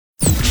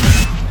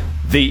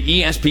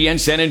The ESPN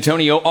San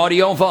Antonio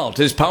Audio Vault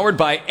is powered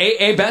by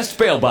AA Best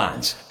Bail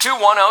Bonds.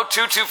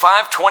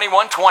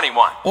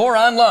 210-225-2121. Or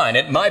online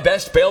at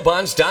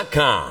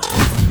mybestbailbonds.com.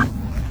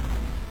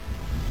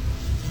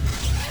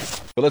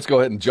 But let's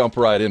go ahead and jump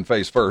right in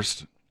face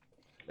first.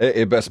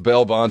 AA Best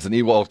Bail Bonds and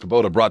Ewald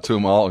Kubota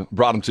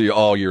brought him to you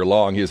all year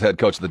long. He is head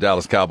coach of the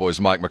Dallas Cowboys,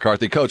 Mike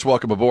McCarthy. Coach,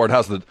 welcome aboard.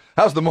 How's the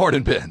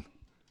morning been?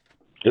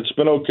 It's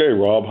been okay,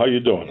 Rob. How you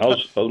doing?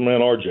 How's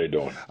man RJ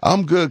doing?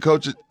 I'm good,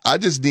 Coach. I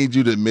just need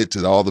you to admit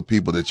to all the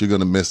people that you're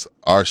going to miss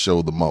our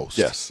show the most.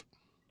 Yes.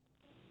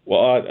 Well,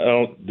 I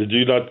don't. Did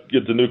you not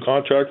get the new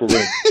contract? We're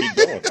going to keep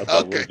going. I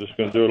thought we were just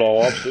going to do it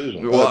all off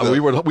season. Well,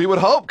 we would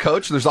hope,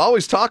 Coach. There's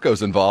always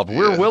tacos involved.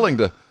 We're willing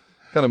to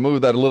kind of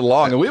move that a little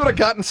along, and we would have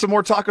gotten some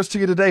more tacos to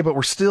you today, but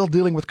we're still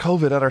dealing with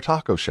COVID at our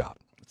taco shop.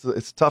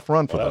 It's a tough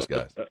run for those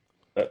guys.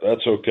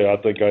 That's okay. I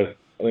think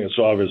it's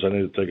obvious. I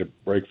need to take a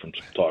break from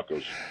some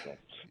tacos. So.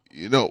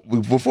 You know,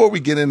 before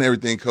we get into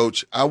everything,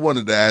 Coach, I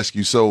wanted to ask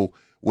you, so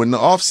when the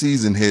off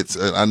season hits,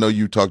 I know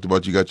you talked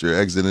about you got your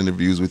exit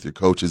interviews with your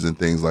coaches and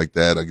things like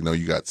that. You know,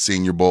 you got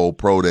Senior Bowl,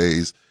 pro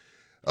days,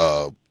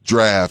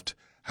 draft.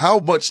 How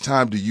much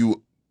time do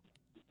you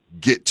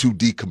get to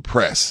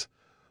decompress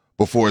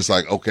before it's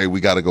like, okay, we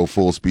got to go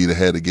full speed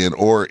ahead again?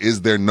 Or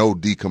is there no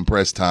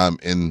decompress time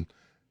in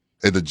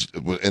a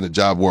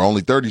job where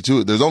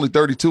there's only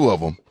 32 of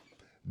them?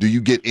 Do you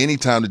get any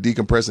time to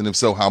decompress? And if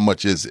so, how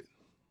much is it?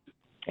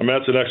 I mean,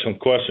 that's an excellent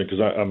question because,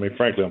 I mean,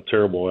 frankly, I'm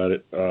terrible at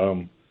it.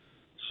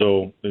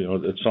 So, you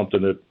know, it's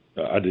something that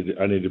I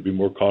need to be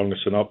more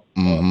cognizant of.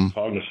 I'm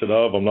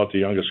not the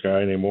youngest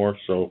guy anymore.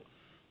 So,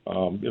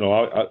 you know,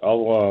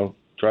 I'll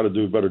try to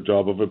do a better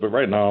job of it. But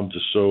right now I'm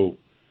just so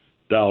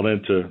dialed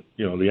into,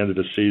 you know, the end of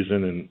the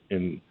season.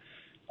 And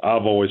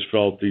I've always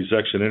felt these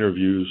exit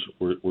interviews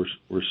were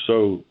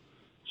so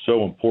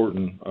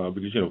important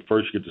because, you know,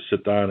 first you get to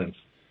sit down and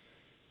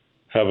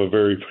have a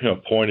very, you know,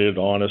 pointed,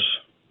 honest,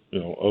 you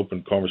know,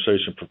 open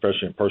conversation,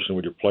 professionally and personally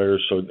with your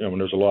players. So, you know, when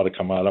there's a lot to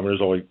come out, I mean, there's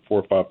only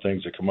 4 or 5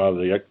 things that come out of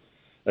the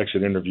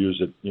exit interviews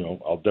that, you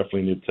know, I'll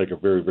definitely need to take a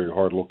very, very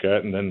hard look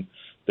at. And then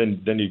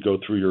you go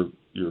through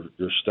your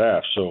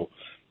staff. So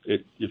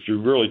if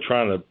you're really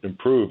trying to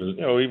improve, and,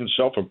 you know, even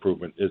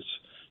self-improvement,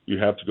 you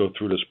have to go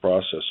through this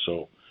process.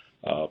 So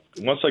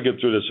once I get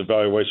through this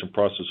evaluation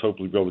process,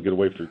 hopefully be able to get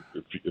away for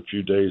a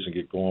few days and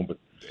get going. But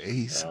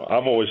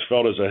I've always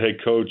felt as a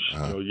head coach, you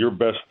know, your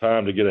best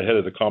time to get ahead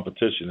of the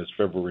competition is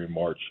February and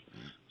March.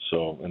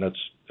 So, and that's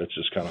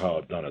just kind of how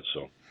I've done it.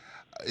 So,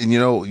 and you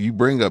know, you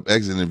bring up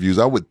exit interviews.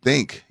 I would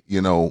think,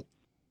 you know,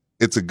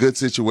 it's a good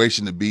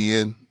situation to be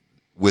in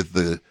with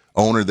the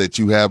owner that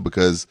you have,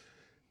 because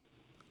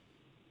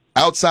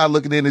outside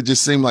looking in, it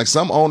just seemed like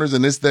some owners,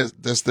 and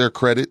that's their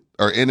credit,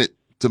 are in it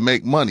to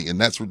make money, and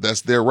that's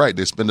their right.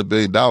 They spend $1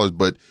 billion,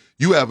 but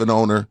you have an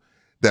owner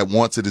that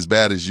wants it as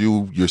bad as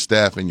you, your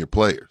staff, and your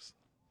players.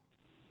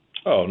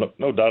 Oh,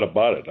 no doubt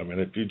about it. I mean,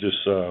 if you'd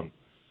have,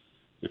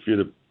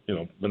 you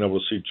know, been able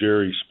to see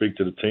Jerry speak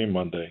to the team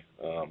Monday,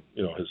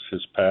 you know,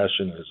 his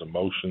passion, his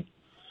emotion,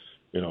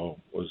 you know,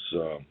 was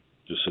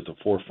just at the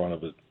forefront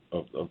of his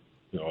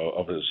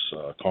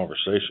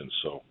conversation.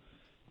 So,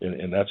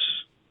 and that's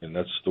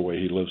the way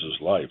he lives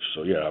his life.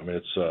 So yeah, I mean,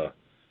 it's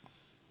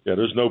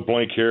there's no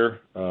blink here.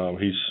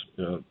 He's,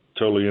 you know,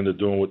 totally into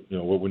doing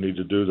what we need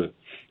to do to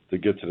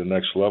get to the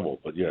next level.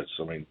 But yes,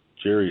 I mean,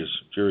 Jerry's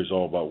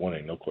all about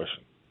winning, no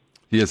question.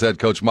 He is head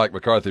coach Mike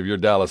McCarthy of your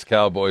Dallas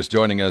Cowboys,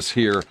 joining us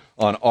here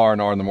on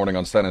R&R in the morning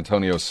on San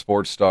Antonio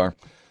Sports Star.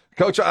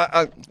 Coach,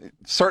 I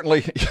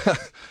certainly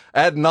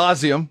ad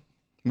nauseum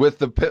with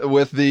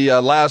the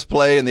last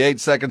play and the 8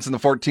 seconds and the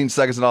 14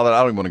 seconds and all that. I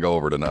don't even want to go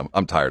over it enough.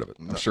 I'm tired of it.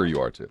 I'm sure you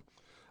are too.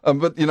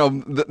 But, you know,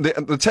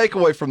 the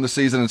takeaway from the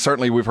season, and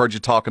certainly we've heard you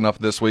talk enough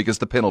this week, is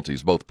the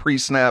penalties, both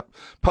pre-snap,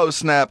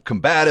 post-snap,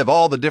 combative,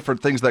 all the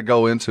different things that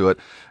go into it.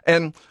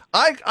 And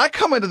I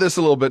come into this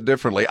a little bit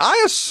differently.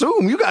 I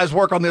assume you guys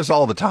work on this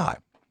all the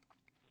time.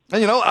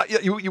 And, you know,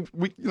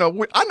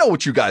 I know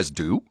what you guys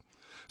do.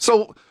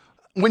 So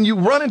when you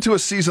run into a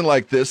season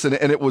like this and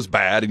it was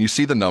bad and you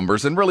see the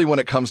numbers, and really when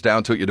it comes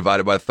down to it, you divide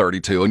it by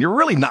 32, and you're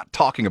really not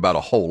talking about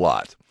a whole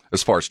lot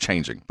as far as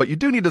changing, but you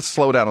do need to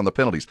slow down on the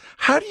penalties.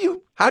 How do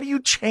you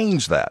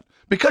change that?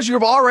 Because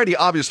you've already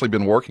obviously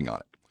been working on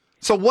it.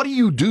 So what do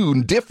you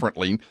do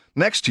differently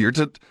next year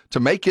to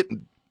make it,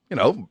 you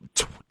know,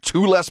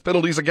 2 less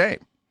penalties a game?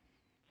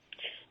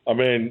 I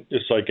mean,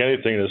 it's like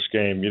anything in this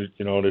game. You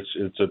know,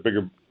 it's a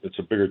bigger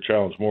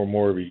challenge, more and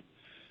more every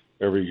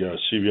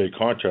CBA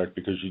contract,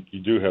 because you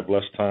do have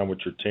less time with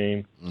your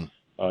team. You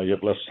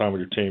have less time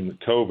with your team with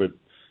COVID.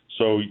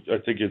 So I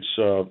think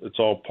it's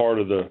all part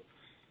of the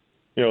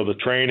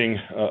training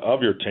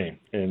of your team,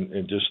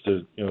 and just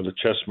the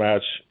chess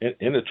match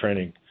in the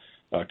training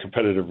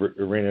competitive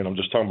arena. And I'm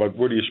just talking about,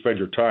 where do you spend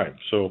your time?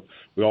 So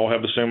we all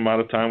have the same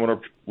amount of time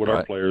with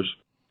our players.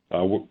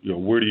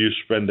 Where do you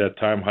spend that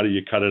time? How do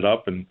you cut it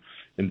up? And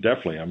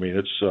definitely, I mean,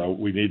 it's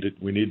we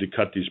need to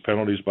cut these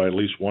penalties by at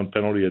least 1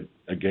 penalty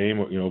a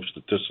game. You know,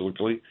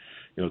 statistically,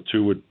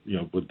 2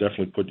 would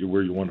definitely put you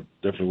where you want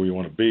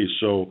to be.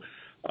 So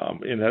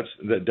And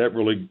that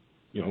really,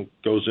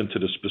 goes into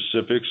the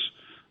specifics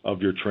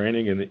of your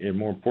training and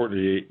more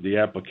importantly, the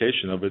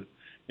application of it.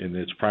 And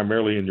it's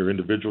primarily in your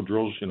individual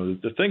drills.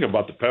 The thing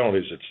about the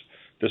penalties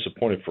that's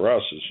disappointing for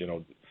us is,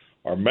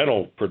 our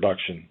mental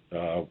production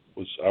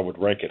I would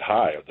rank it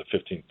high of the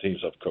 15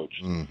 teams I've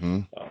coached.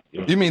 Mm-hmm.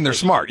 You mean they're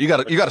smart? You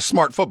got a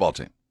smart football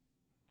team.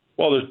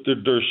 Well,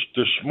 they're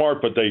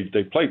smart, but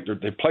they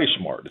play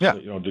smart. Yeah.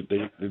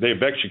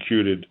 They've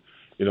executed.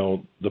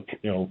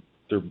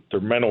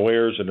 Their mental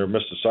errors and their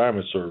missed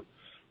assignments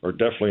are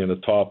definitely in the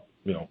top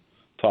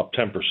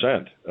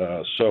 10%.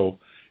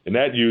 And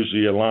that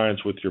usually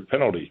aligns with your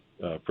penalty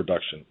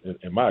production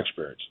in my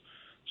experience.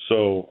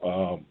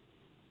 So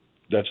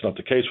that's not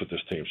the case with this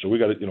team. So we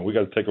got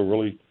to take a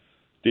really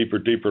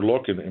deeper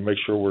look and make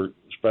sure we're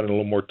spending a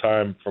little more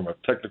time from a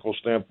technical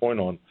standpoint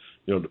on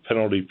the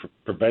penalty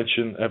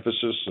prevention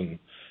emphasis and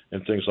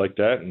things like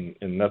that.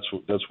 And that's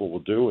what we'll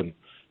do. And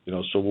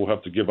so we'll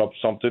have to give up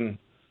something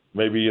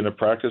maybe in a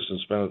practice and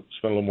spend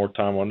a little more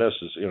time on this.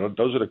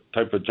 Those are the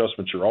type of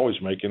adjustments you're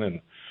always making.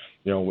 And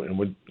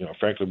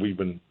frankly, we've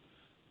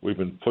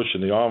been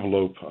pushing the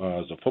envelope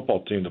as a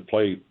football team to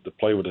play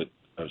with a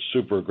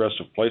super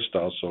aggressive play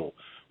style. So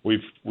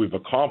we've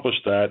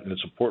accomplished that, and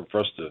it's important for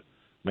us to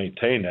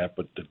maintain that.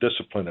 But the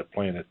discipline of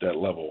playing at that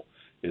level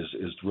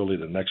is really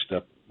the next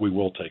step we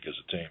will take as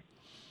a team.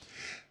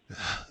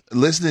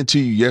 Listening to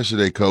you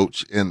yesterday,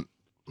 Coach, and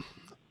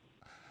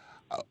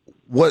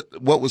what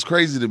was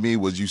crazy to me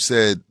was you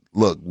said,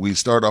 look, we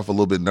start off a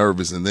little bit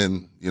nervous, and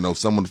then,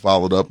 someone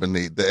followed up,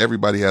 and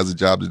everybody has a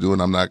job to do,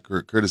 and I'm not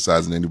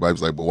criticizing anybody.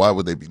 It's like, but why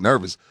would they be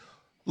nervous?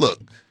 Look,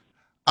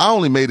 I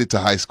only made it to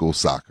high school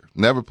soccer,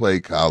 never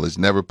played college,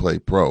 never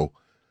played pro.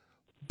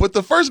 But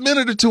the first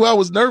minute or two, I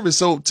was nervous.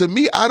 So to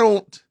me, I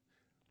don't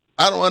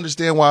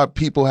understand why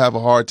people have a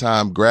hard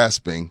time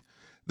grasping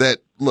that,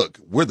 look,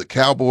 we're the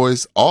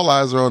Cowboys. All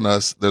eyes are on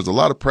us. There's a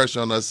lot of pressure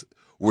on us.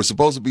 We're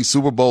supposed to be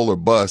Super Bowl or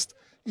bust.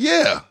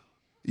 Yeah,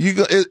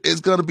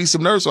 it's going to be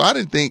some nerves. So I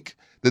didn't think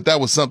that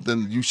was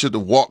something you should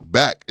have walked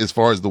back as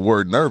far as the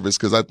word nervous,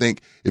 because I think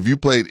if you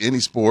played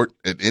any sport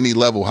at any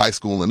level, high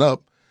school and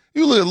up,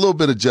 you need a little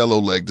bit of jello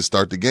leg to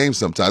start the game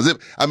sometimes.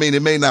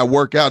 It may not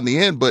work out in the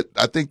end, but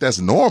I think that's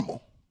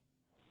normal.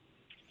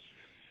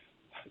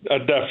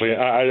 Definitely.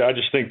 I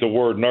just think the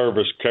word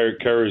nervous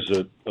carries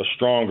a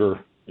stronger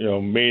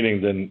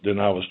meaning than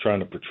I was trying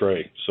to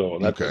portray. So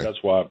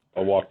that's why I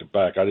walked it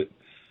back. I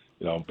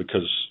didn't,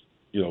 because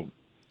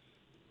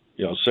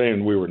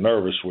saying we were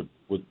nervous would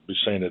be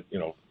saying that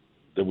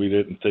that we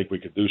didn't think we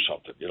could do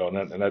something.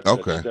 That's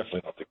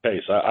definitely not the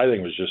case. I think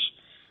it was just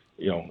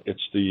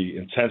it's the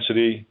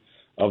intensity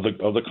of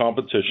the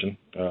competition.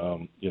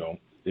 And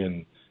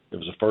it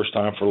was the first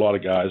time for a lot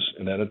of guys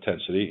in that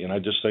intensity, and I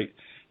just think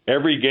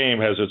every game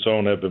has its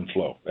own ebb and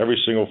flow, every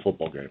single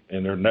football game,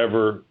 and they're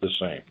never the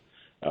same.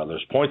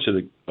 There's points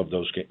of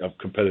those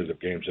competitive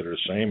games that are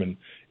the same, and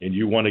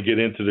you want to get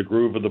into the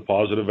groove of the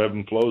positive ebb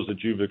and flows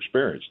that you've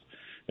experienced.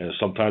 And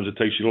sometimes it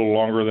takes you a little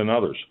longer than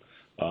others.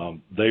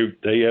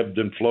 They ebbed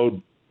and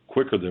flowed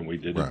quicker than we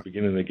did at the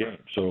beginning of the game.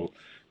 So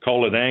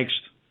call it angst,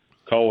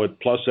 call it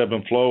plus ebb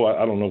and flow.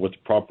 I don't know what the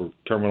proper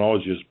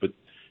terminology is, but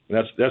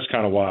that's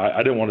kind of why I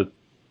didn't want it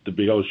to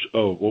be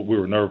we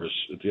were nervous,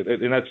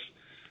 and that's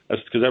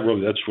because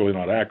that's really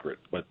not accurate.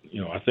 But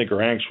I think our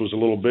angst was a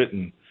little bit,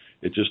 and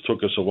it just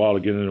took us a while to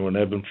get into an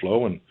ebb and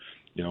flow, and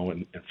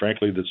and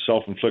frankly, the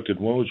self-inflicted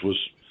wounds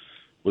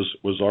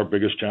was our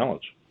biggest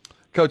challenge.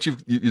 Coach,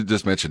 you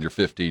just mentioned your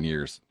 15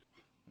 years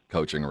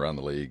coaching around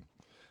the league.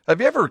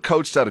 Have you ever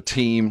coached on a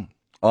team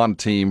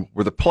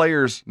where the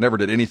players never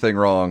did anything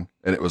wrong,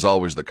 and it was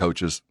always the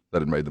coaches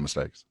that had made the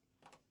mistakes?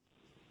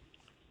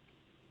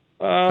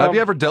 Have you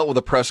ever dealt with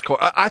a press corps?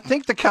 I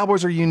think the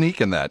Cowboys are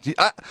unique in that.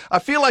 I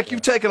feel like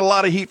you've taken a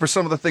lot of heat for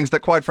some of the things that,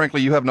 quite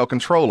frankly, you have no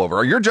control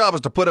over. Your job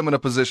is to put them in a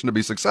position to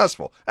be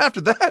successful.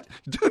 After that,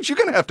 dude, you're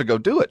going to have to go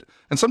do it.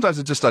 And sometimes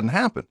it just doesn't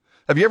happen.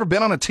 Have you ever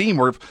been on a team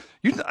where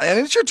and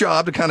it's your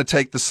job to kind of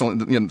take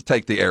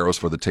the arrows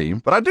for the team?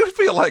 But I do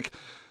feel like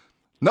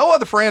no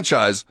other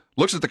franchise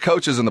looks at the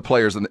coaches and the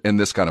players in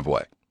this kind of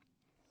way.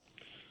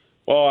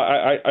 Well,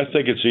 I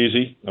think it's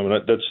easy. I mean,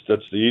 that's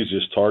the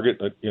easiest target.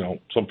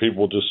 Some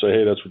people will just say,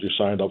 "Hey, that's what you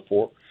signed up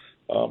for."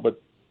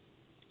 But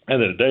at the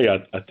end of the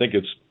day, I think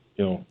it's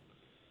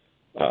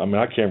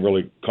I can't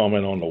really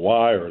comment on the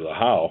why or the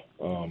how,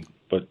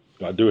 but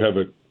I do have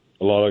a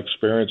lot of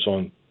experience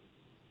on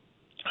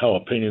how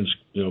opinions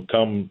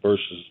come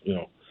versus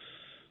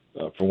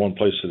from one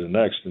place to the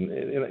next, and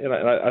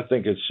I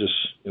think it's just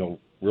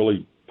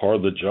really part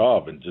of the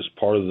job and just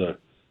part of the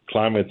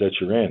climate that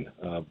you're in,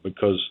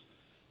 because.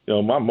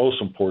 My most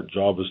important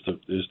job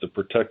is to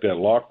protect that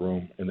locker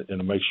room and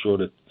to make sure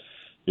that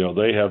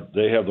they have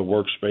the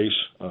workspace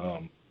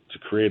to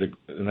create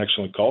an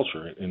excellent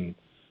culture, and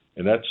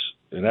that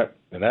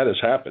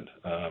has happened,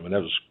 and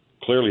that was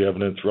clearly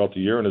evident throughout the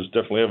year, and is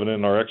definitely evident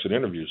in our exit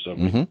interviews. I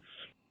mean,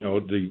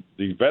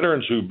 the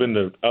veterans who've been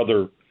to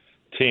other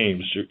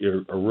teams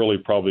are really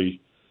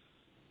probably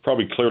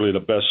probably clearly the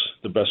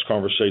best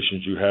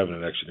conversations you have in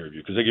an exit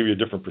interview because they give you a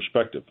different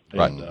perspective.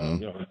 Right.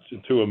 And,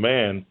 to a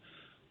man,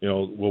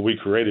 what we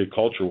created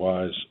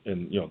culture-wise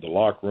in, the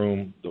locker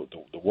room, the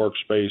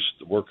workspace,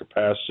 the work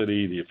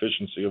capacity, the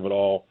efficiency of it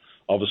all,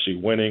 obviously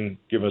winning,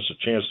 giving us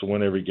a chance to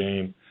win every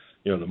game,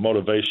 the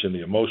motivation,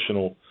 the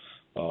emotional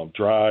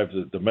drive,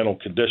 the mental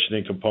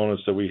conditioning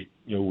components that we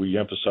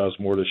emphasize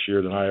more this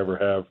year than I ever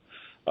have.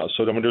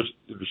 So, there's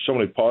so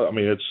many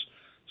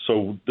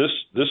So this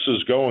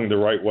is going the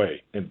right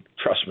way, and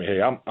trust me,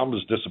 hey, I'm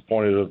as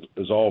disappointed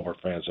as all of our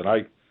fans, and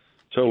I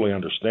totally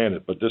understand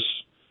it. But this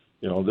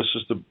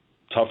is the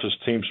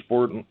toughest team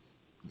sport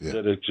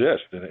that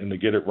exists, and to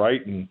get it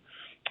right, and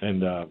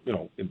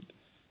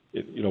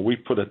we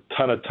put a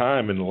ton of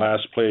time in the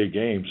last play of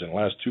games and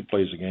last two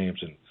plays of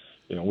games,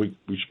 and we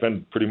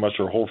spend pretty much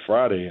our whole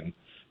Friday,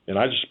 and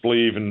I just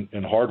believe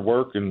in hard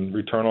work and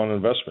return on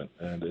investment,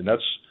 and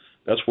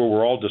that's where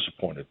we're all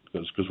disappointed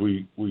because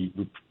we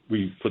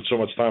put so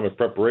much time in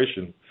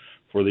preparation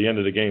for the end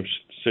of the game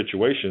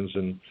situations,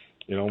 and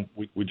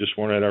we just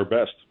weren't at our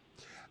best.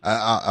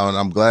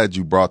 I'm glad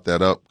you brought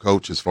that up,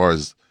 Coach, as far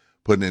as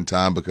putting in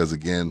time, because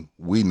again,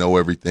 we know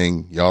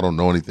everything. Y'all don't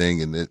know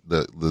anything, and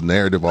the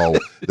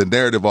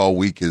narrative all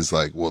week is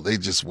like, well, they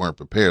just weren't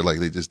prepared, like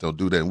they just don't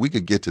do that, and we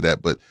could get to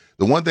that. But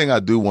the one thing I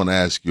do want to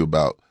ask you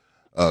about,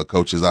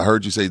 Coach, is I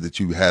heard you say that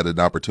you had an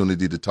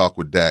opportunity to talk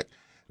with Dak.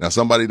 Now,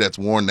 somebody that's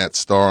worn that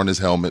star on his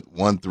helmet,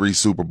 won 3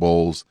 Super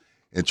Bowls,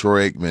 and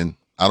Troy Aikman,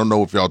 I don't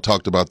know if y'all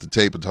talked about the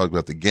tape or talked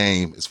about the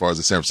game as far as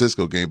the San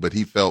Francisco game, but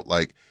he felt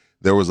like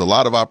there was a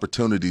lot of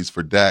opportunities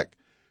for Dak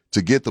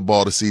to get the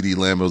ball to CeeDee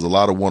Lamb. There was a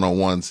lot of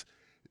one-on-ones.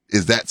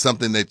 Is that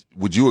something that –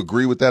 would you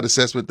agree with that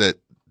assessment that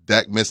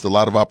Dak missed a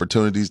lot of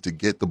opportunities to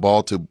get the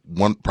ball to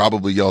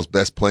probably y'all's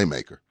best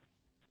playmaker?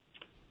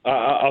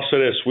 I'll say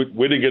this.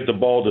 We didn't get the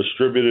ball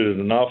distributed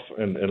enough,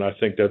 and I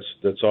think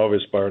that's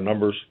obvious by our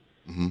numbers.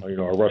 Mm-hmm.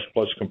 Our rush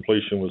plus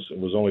completion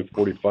was only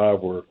 45,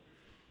 where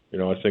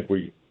I think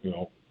we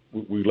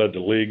led the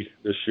league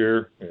this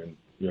year, and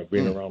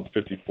being around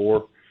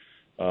 54.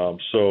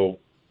 So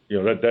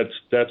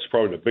that's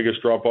probably the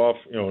biggest drop off.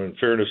 In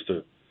fairness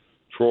to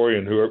Troy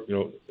and whoever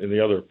in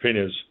the other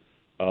opinions,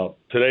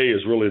 today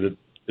is really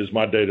is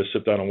my day to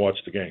sit down and watch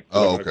the game.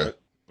 Oh, okay.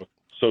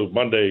 So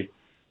Monday,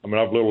 I've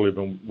literally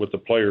been with the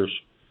players,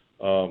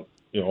 all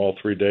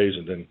 3 days,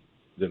 and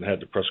then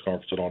had the press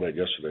conference and all that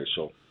yesterday.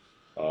 So.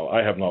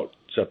 I have not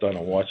sat down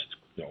and watched,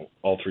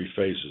 all 3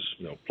 phases,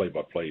 play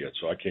by play yet,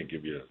 so I can't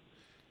give you.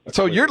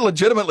 So you're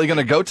legitimately going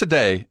to go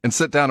today and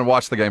sit down and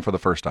watch the game for the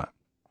first time?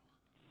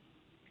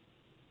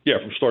 Yeah,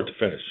 from start to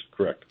finish,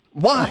 correct.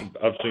 Why?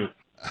 I've seen.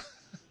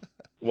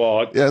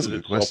 Well, that's a good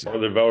it's question. all part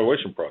of the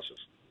evaluation process.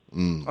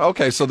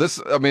 Okay, so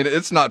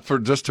it's not for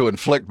just to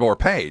inflict more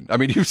pain.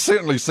 You've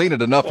certainly seen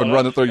it enough and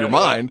run it through your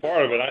mind.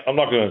 Part of it. I'm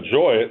not going to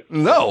enjoy it.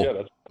 No.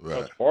 Yeah,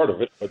 that's part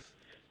of it. But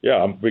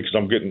yeah, because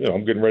I'm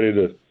getting ready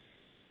to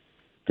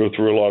go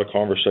through a lot of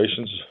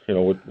conversations,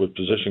 with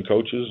position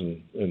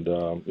coaches, and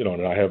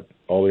I have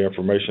all the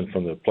information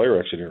from the player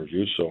exit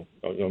interviews. So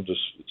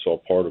it's all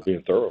part of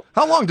being thorough.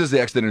 How long does the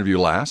exit interview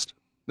last?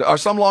 Are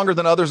some longer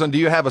than others? And do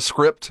you have a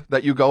script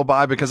that you go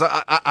by? Because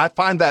I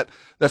find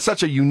that's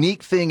such a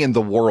unique thing in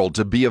the world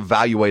to be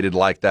evaluated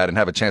like that and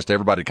have a chance to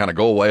everybody kind of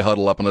go away,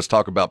 huddle up, and let's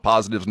talk about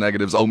positives,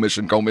 negatives,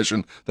 omission,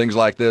 commission, things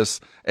like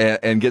this,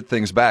 and get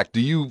things back.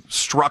 Do you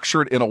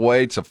structure it in a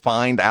way to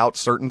find out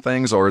certain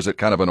things, or is it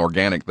kind of an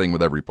organic thing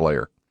with every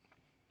player?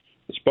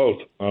 It's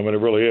both. It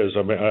really is.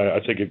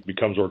 I think it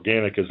becomes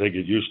organic as they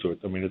get used to it.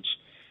 It's,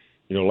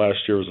 last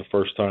year was the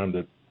first time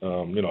that,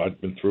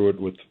 I'd been through it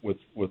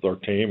with our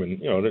team,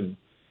 and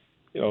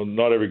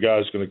not every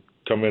guy's going to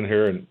come in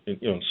here and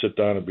sit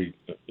down and be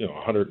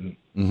 100%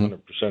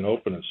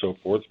 open and so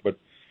forth. But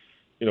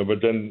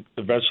then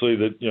eventually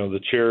the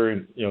chair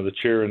in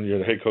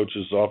the head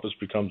coach's office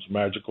becomes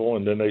magical,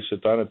 and then they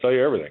sit down and tell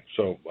you everything.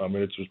 So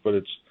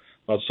it's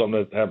not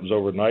something that happens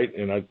overnight,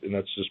 and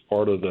that's just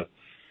part of the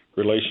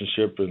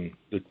relationship and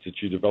that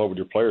you develop with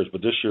your players.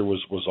 But this year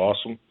was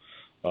awesome.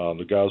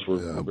 The guys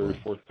were very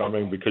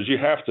forthcoming because you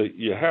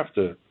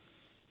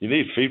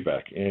need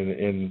feedback,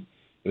 and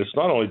it's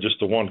not only just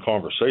the one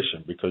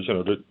conversation, because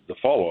the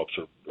follow-ups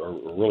are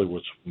really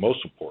what's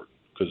most important,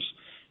 because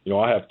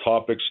I have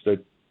topics that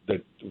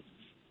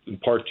in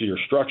part to your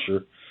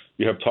structure,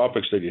 you have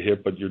topics that you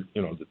hit, but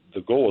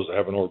the goal is to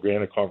have an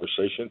organic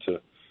conversation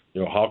to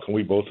how can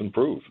we both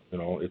improve.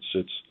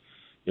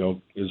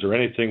 Is there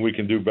anything we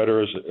can do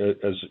better as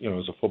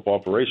a football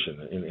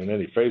operation in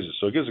any phases?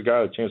 So it gives a guy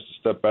a chance to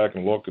step back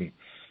and look, and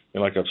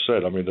like I've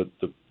said,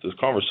 the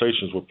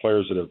conversations with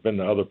players that have been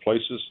to other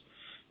places,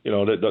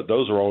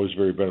 those are always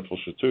very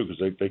beneficial too,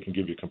 because they can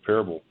give you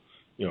comparable,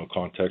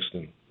 context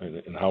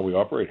and how we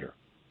operate here.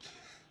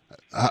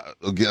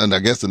 Again, I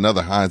guess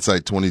another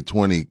hindsight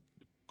 2020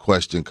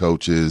 question,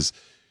 Coach, is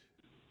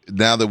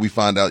now that we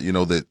find out,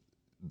 that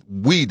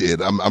we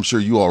did, I'm sure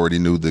you already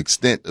knew the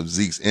extent of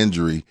Zeke's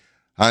injury.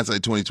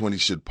 Hindsight 2020,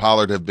 should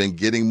Pollard have been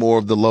getting more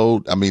of the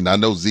load? I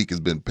know Zeke has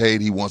been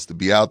paid. He wants to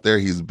be out there.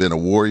 He's been a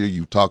warrior.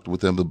 You've talked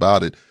with him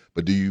about it.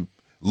 But do you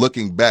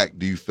looking back,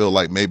 do you feel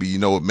like maybe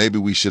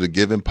we should have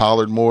given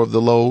Pollard more of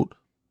the load?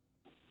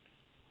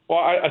 Well,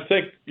 I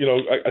think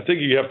I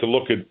think you have to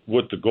look at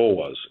what the goal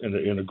was, and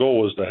the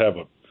goal was to have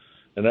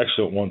an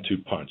excellent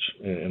 1-2 punch.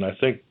 And I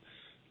think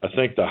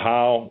the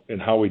how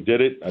and how we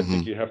did it, I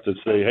think you have to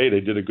say, hey,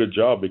 they did a good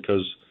job,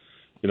 because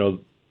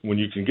when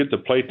you can get the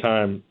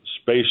playtime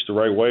spaced the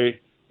right way,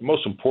 the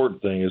most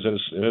important thing is, and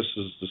this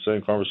is the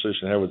same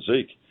conversation I had with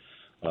Zeke,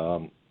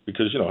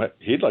 because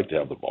he'd like to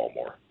have the ball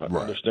more,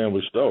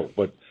 understandably so.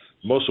 But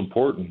the most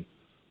important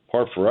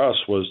part for us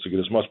was to get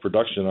as much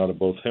production out of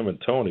both him and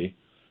Tony,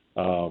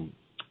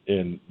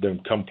 and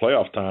then come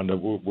playoff time, that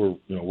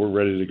we're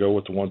ready to go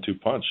with the 1-2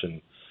 punch.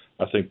 And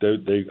I think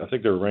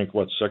they were ranked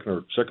second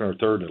or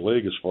third in the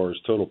league as far as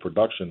total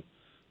production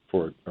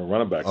for a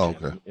running back. Oh,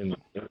 okay.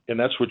 And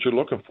that's what you're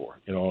looking for,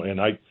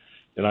 And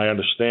I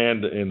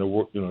understand in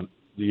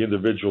the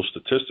individual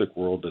statistic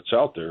world that's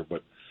out there,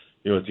 but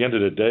at the end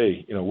of the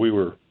day, we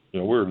were the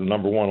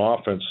number one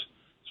offense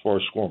as far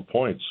as scoring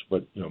points.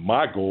 But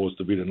my goal is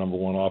to be the number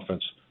one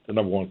offense, the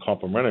number one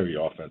complementary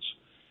offense,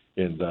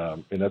 and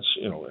that's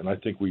and I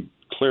think we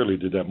clearly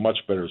did that much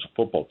better as a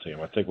football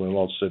team. I think when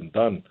all said and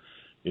done,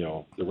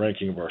 the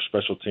ranking of our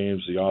special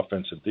teams, the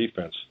offense and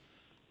defense,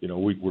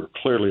 we're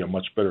clearly a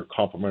much better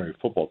complementary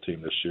football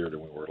team this year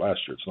than we were last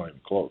year. It's not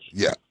even close.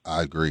 Yeah,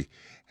 I agree.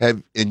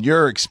 In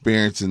your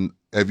experience,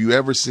 have you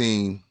ever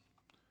seen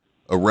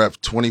a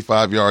ref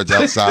 25 yards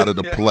outside of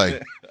the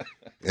play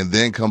and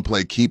then come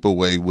play keep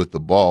away with the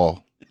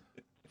ball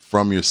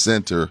from your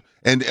center?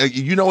 And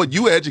you know what?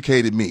 You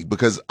educated me,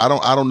 because I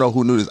don't know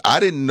who knew this.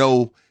 I didn't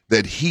know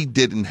that he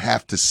didn't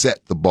have to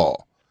set the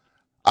ball.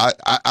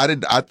 I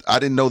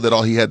didn't know that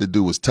all he had to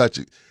do was touch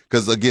it.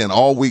 Because again,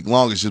 all week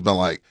long it's just been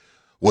like,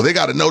 well, they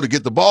got to know to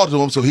get the ball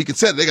to him so he can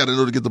set it. They got to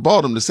know to get the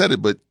ball to him to set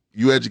it. But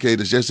you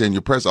educated us yesterday in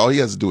your press. All he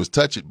has to do is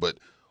touch it. But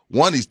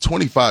one, he's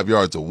 25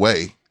 yards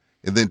away,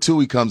 and then two,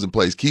 he comes and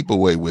plays keep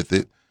away with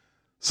it.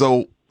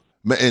 So,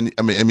 and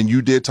I mean,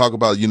 you did talk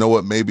about,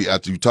 maybe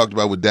after you talked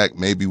about with Dak,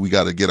 maybe we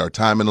got to get our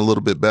timing a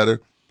little bit better.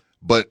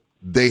 But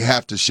they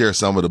have to share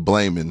some of the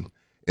blame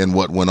in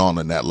what went on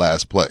in that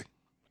last play,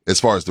 as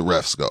far as the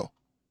refs go.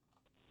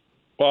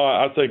 Well,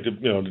 I think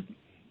the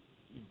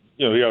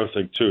other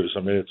thing too is,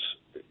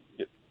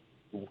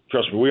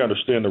 trust me, we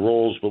understand the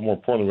rules, but more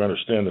importantly, we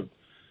understand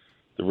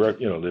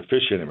the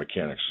officiating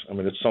mechanics.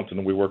 It's something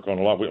that we work on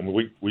a lot.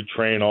 We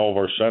train all of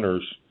our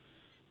centers,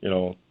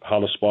 how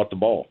to spot the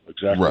ball,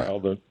 exactly right. How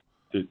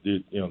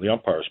the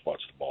umpire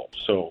spots the ball.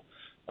 So,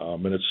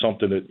 and it's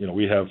something that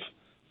we have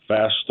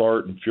fast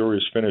start and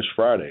furious finish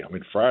Friday.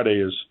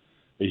 Friday is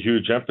a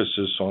huge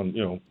emphasis on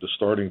the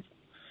starting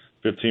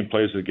 15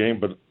 plays of the game,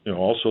 but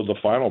also the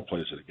final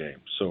plays of the game.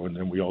 So, and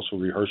then we also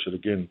rehearse it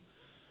again,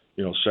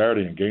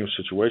 Saturday in game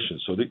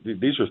situations. So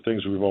these are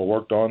things we've all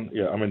worked on.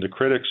 Yeah, the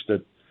critics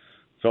that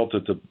felt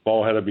that the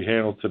ball had to be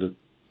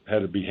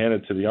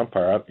handed to the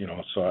umpire.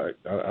 So I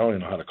don't even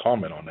know how to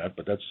comment on that,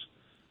 but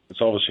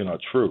it's obviously not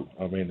true.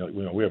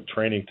 We have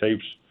training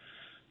tapes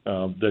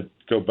that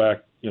go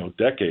back,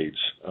 decades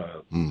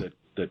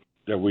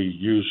that we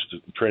used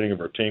training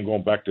of our team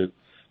going back to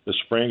the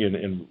spring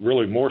and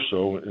really more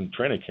so in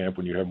training camp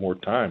when you have more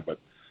time. But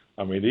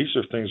these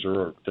are things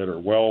that are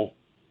well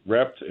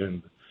repped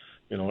and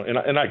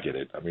and I get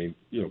it. When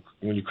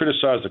you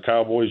criticize the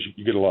Cowboys,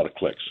 you get a lot of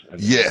clicks.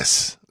 And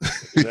yes,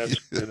 and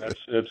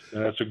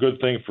that's a good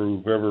thing for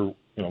whoever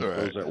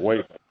goes that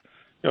way.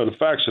 The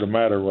facts of the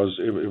matter was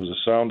it was a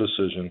sound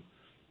decision.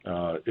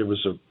 It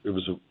was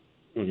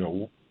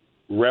a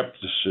rep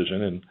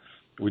decision, and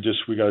we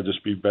got to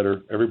just be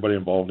better. Everybody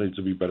involved needs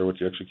to be better with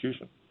the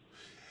execution.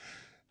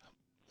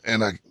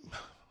 And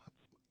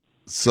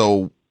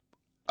so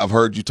I've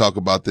heard you talk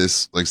about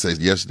this, like I said,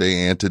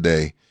 yesterday and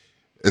today.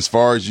 As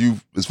far as you're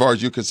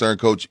concerned,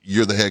 Coach,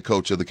 you're the head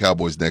coach of the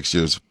Cowboys next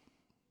year.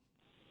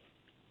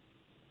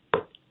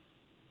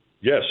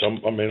 Yes,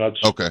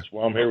 that's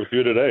why I'm here with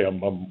you today.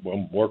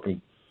 I'm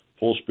working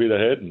full speed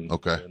ahead, and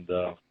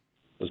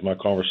as my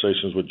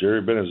conversations with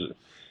Jerry been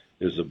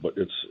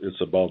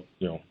it's about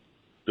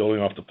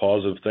building off the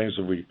positive things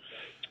that we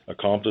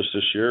accomplished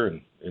this year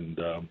and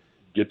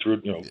get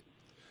through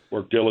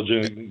work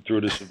diligently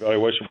through this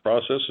evaluation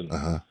process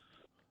and.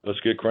 Let's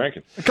get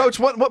cranking. Coach,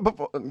 what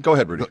go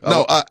ahead, Rudy.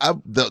 No,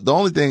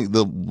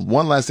 the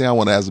one last thing I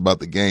want to ask about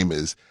the game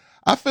is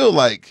I feel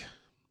like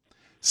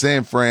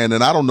San Fran,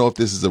 and I don't know if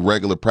this is a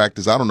regular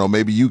practice. I don't know.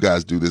 Maybe you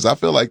guys do this. I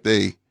feel like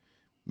they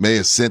may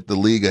have sent the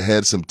league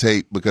ahead some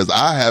tape because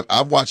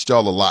I've watched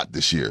y'all a lot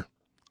this year.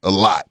 A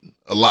lot.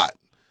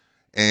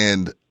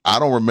 And I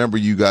don't remember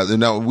you guys. And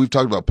now we've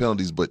talked about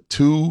penalties, but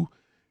 2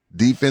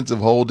 defensive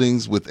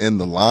holdings within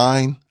the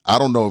line. I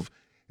don't know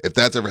if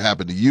that's ever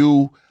happened to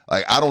you.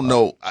 Like, I don't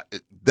know.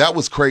 That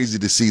was crazy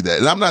to see that.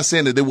 And I'm not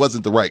saying that it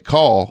wasn't the right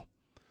call,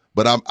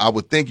 but I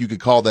would think you could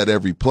call that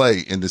every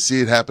play. And to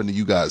see it happen to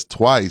you guys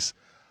twice,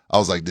 I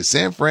was like, did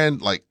San Fran,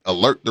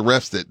 alert the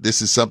refs that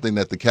this is something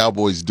that the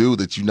Cowboys do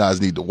that you guys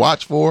need to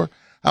watch for?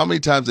 How many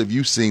times have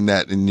you seen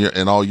that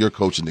in all your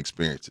coaching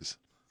experiences?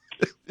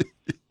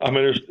 I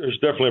mean, there's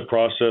definitely a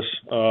process.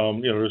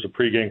 There's a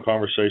pregame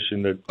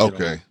conversation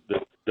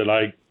that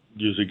I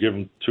usually give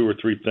them 2 or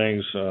 3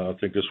 things. I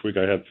think this week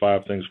I had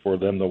 5 things for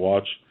them to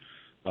watch.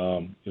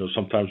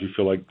 Sometimes you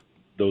feel like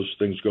those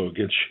things go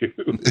against you.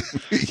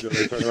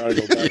 They turn around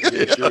and go back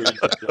against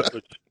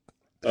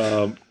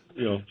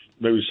you.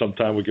 Maybe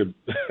sometime we could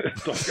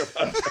talk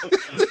about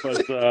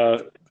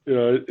that.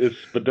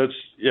 But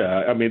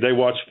I mean, they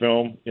watch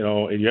film,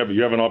 and you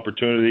have an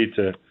opportunity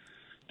to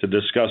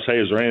discuss, hey,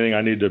 is there anything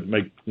I need to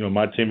make,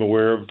 my team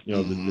aware of,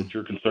 that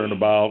you're concerned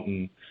about?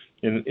 And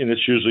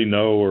it's usually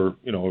no, or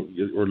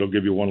they'll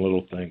give you one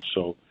little thing.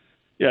 So,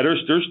 yeah,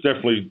 there's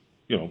definitely,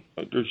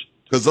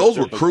 because those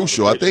were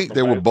crucial. I think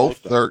they were both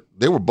third.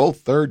 They were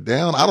both third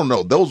down. I don't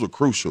know. Those were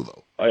crucial,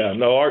 though. Oh, yeah,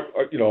 no,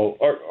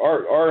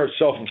 our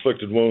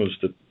self-inflicted wounds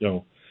that,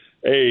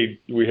 A,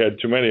 we had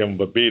too many of them,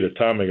 but B, the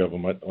timing of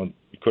them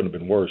couldn't have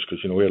been worse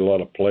because, we had a lot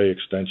of play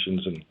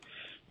extensions and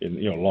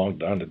long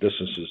down the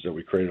distances that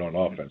we created on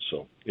offense.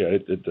 So, yeah,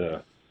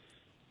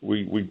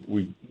 we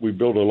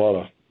built a lot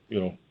of,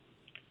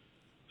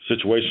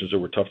 situations that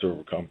were tough to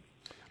overcome.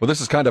 Well, this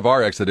is kind of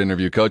our exit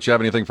interview, Coach. You have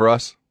anything for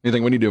us?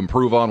 Anything we need to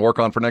improve on, work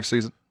on for next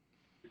season?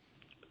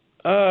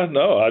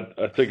 No,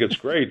 I think it's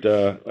great.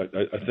 I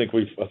think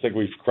we've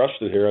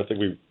crushed it here. I think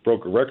we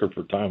broke a record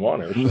for time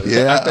on here. So.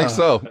 Yeah, I think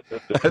so.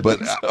 But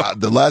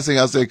the last thing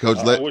I'll say, Coach,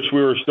 I wish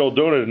we were still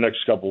doing it the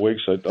next couple of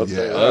weeks.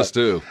 Us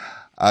too.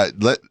 I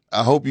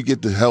hope you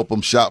get to help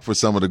them shop for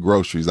some of the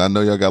groceries. I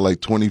know y'all got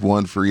like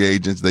 21 free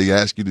agents. They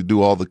ask you to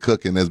do all the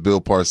cooking, as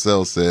Bill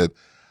Parcells said.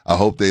 I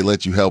hope they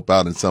let you help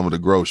out in some of the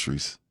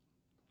groceries.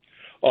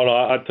 Oh no,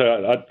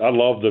 I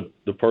love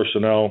the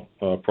personnel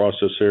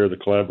process here, the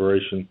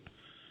collaboration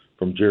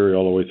from Jerry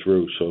all the way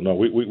through. So no,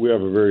 we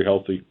have a very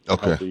healthy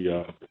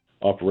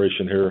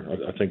operation here.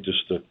 I think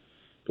just the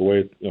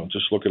way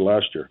just look at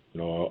last year.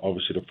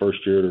 Obviously the first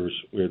year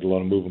we had a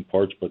lot of moving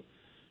parts, but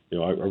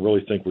I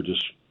really think we're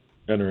just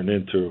entering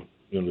into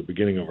the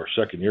beginning of our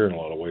second year in a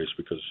lot of ways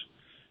because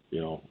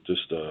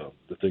just the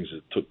things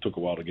that took a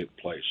while to get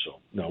in place. So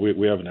no,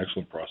 we have an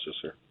excellent process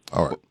here.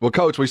 All right. Well,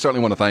 Coach, we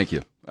certainly want to thank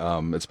you.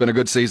 It's been a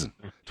good season,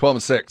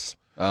 12-6.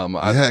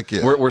 Heck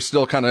yeah. We're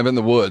still kind of in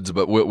the woods,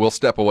 but we'll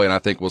step away, and I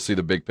think we'll see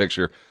the big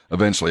picture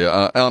eventually.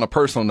 On a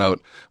personal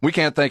note, we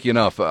can't thank you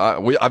enough.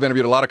 I've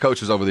interviewed a lot of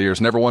coaches over the years,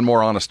 never one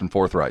more honest and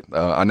forthright.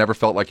 I never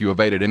felt like you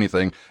evaded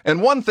anything.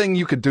 And one thing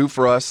you could do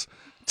for us,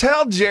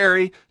 tell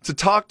Jerry to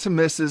talk to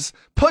Mrs.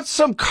 Put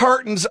some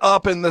curtains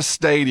up in the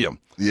stadium.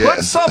 Yes.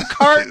 Put some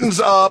curtains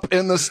up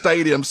in the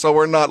stadium so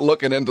we're not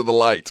looking into the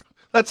light.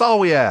 That's all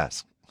we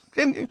ask.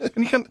 Can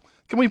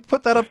we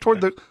put that up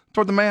toward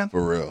the man?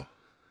 For real.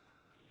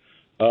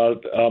 I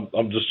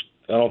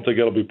don't think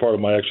it'll be part of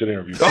my exit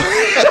interview.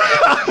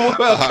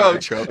 Well,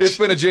 Coach, it's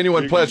been a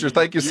genuine pleasure.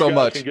 Thank you so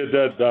much. You can get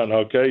that done,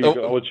 okay?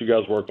 I'll let you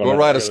guys work on it. We'll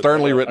write a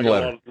sternly written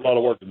letter. A lot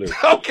of work to do.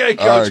 Okay,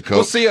 Coach. All right, Coach.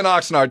 We'll see you in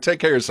Oxnard. Take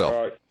care of yourself.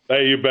 All right.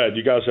 Hey, you bet.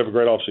 You guys have a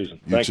great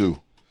offseason. You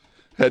too.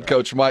 Head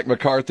coach Mike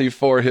McCarthy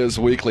for his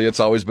weekly. It's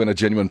always been a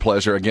genuine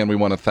pleasure. Again, we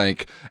want to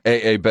thank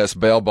AA Best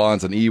Bail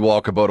Bonds and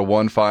Ewell Kubota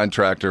One Fine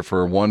Tractor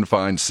for one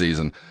fine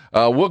season.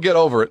 We'll get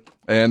over it,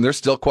 and there's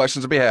still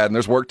questions to be had, and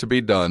there's work to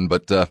be done,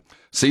 but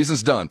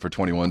season's done for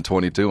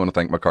 21-22. I want to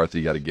thank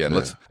McCarthy yet again.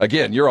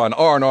 Again, you're on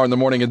R&R in the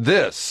morning, and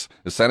this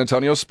is San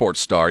Antonio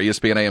Sports Star,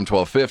 ESPN AM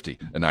 1250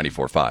 and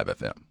 94.5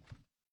 FM.